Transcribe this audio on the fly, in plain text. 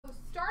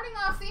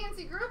Capping off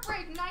CNC Group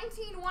Break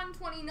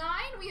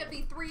 19/129, we have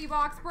the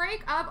 3-box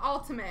break of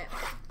Ultimate.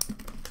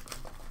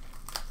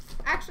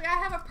 Actually, I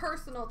have a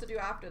personal to do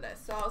after this,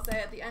 so I'll say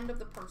at the end of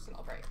the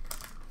personal break.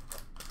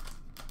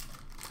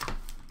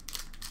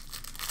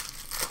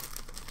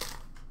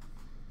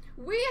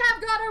 We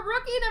have got a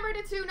rookie number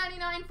to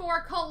 299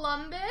 for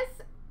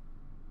Columbus,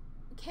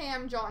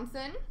 Cam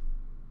Johnson.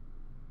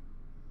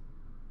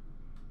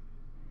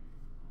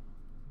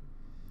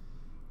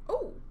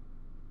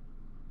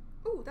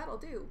 Ooh, that'll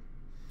do.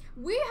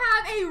 We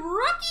have a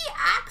rookie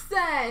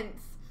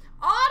accents.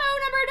 Auto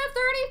number to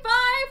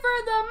 35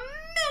 for the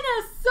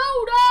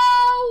Minnesota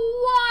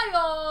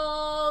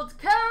Wild,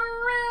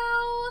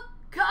 Kirill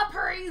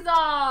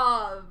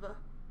Kaprizov.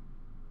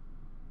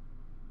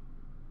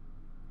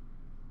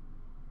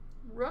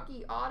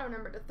 Rookie auto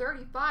number to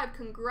 35.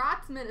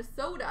 Congrats,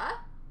 Minnesota.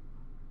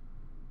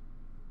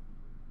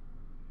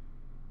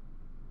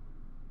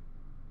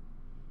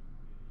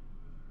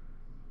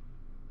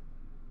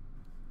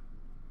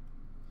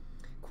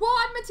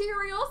 Quad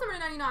Materials, number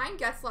 99,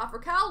 Getzlaf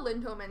Raquel,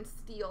 Lindholm and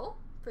Steele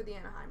for the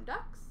Anaheim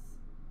Ducks.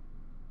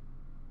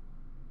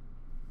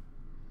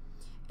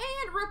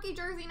 And rookie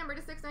jersey, number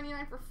to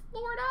 699 for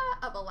Florida,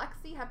 of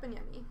Alexei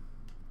Heponiemi.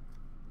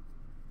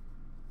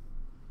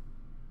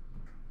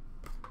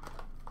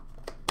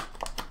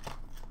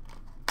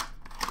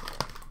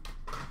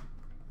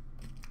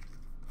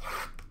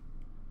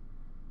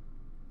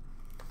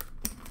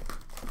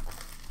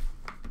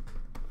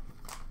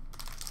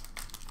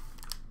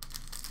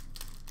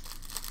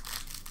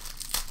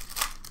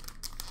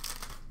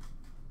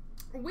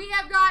 We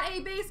have got a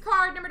base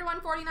card, number to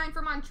 149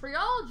 for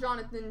Montreal,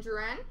 Jonathan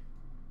Drouin.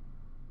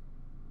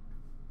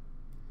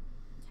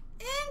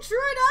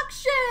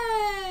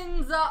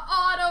 Introductions!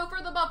 Auto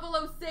for the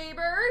Buffalo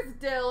Sabres,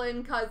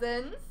 Dylan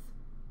Cousins.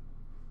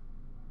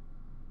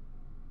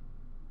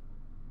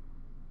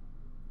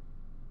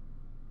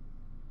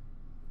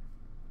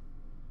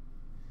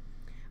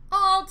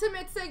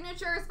 Ultimate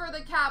signatures for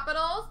the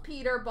Capitals,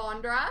 Peter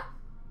Bondra.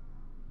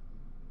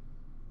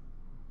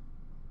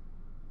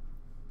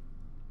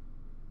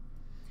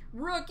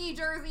 Rookie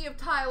jersey of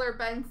Tyler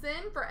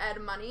Benson for Ed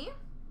Money.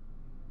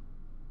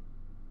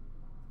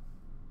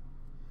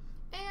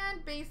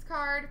 And base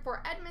card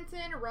for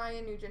Edmonton,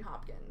 Ryan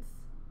Nugent-Hopkins.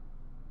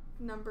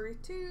 Number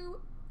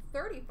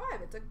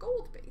 235. It's a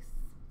gold base.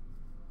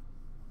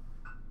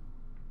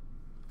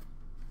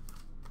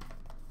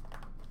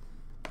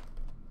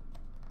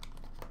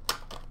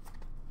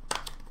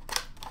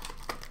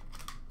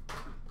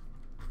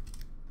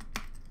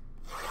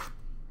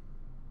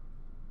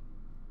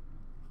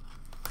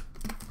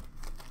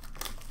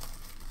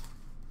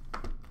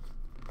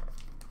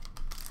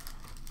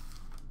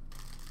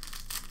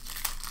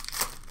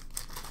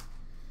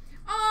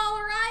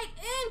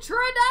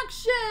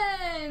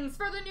 Introductions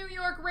for the New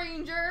York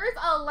Rangers,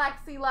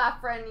 Alexis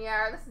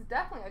Lafreniere. This is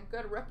definitely a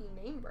good rookie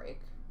name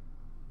break.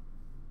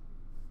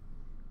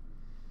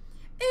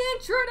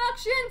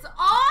 Introductions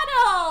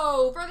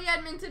auto for the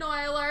Edmonton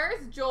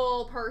Oilers,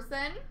 Joel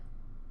Person.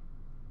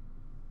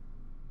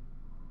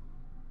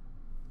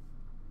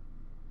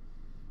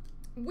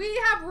 We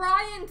have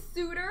Ryan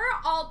Suter,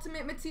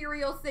 Ultimate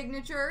Material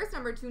Signatures,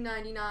 number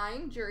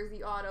 299,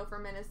 jersey auto for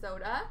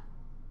Minnesota.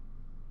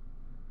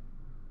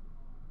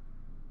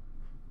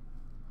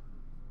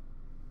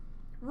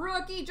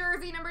 Rookie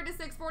jersey number to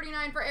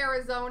 649 for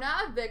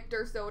Arizona,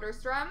 Victor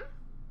Soderstrom.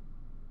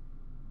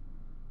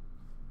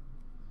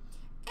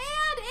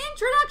 And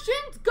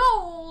introductions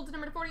gold,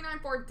 number to 49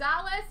 for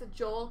Dallas,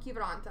 Joel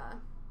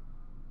Kiviranta.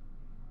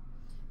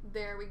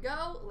 There we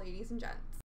go, ladies and gents.